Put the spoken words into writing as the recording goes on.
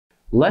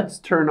Let's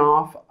turn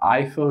off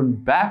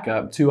iPhone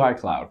backup to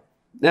iCloud.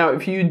 Now,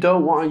 if you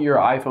don't want your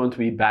iPhone to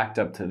be backed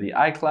up to the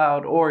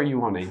iCloud or you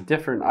want a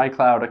different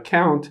iCloud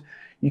account,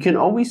 you can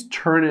always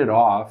turn it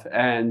off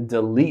and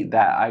delete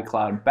that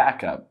iCloud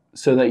backup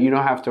so that you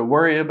don't have to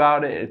worry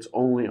about it. It's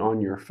only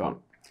on your phone.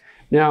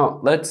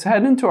 Now, let's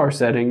head into our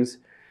settings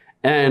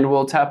and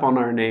we'll tap on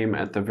our name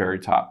at the very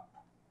top.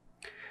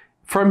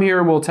 From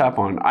here, we'll tap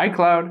on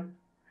iCloud.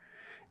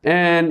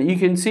 And you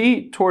can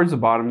see towards the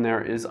bottom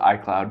there is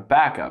iCloud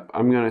backup.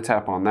 I'm going to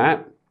tap on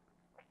that.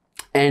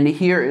 And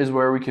here is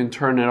where we can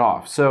turn it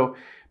off. So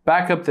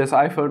back up this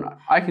iPhone,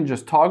 I can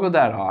just toggle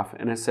that off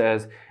and it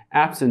says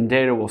apps and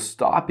data will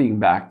stop being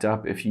backed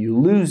up. If you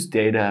lose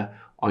data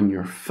on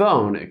your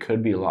phone, it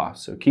could be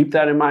lost. So keep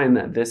that in mind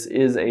that this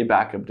is a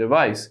backup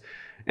device.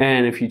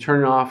 And if you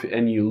turn it off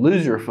and you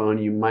lose your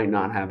phone, you might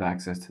not have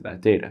access to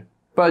that data.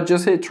 But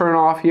just hit turn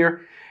off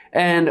here.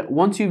 And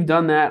once you've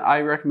done that,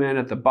 I recommend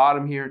at the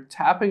bottom here,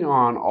 tapping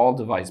on all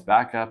device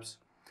backups,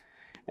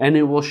 and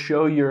it will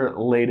show your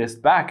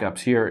latest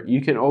backups here.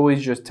 You can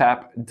always just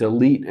tap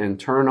delete and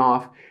turn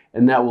off,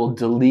 and that will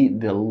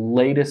delete the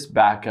latest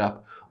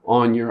backup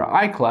on your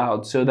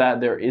iCloud so that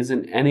there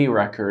isn't any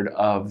record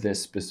of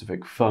this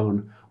specific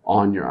phone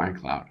on your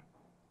iCloud.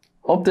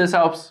 Hope this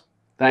helps.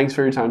 Thanks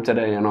for your time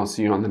today, and I'll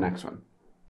see you on the next one.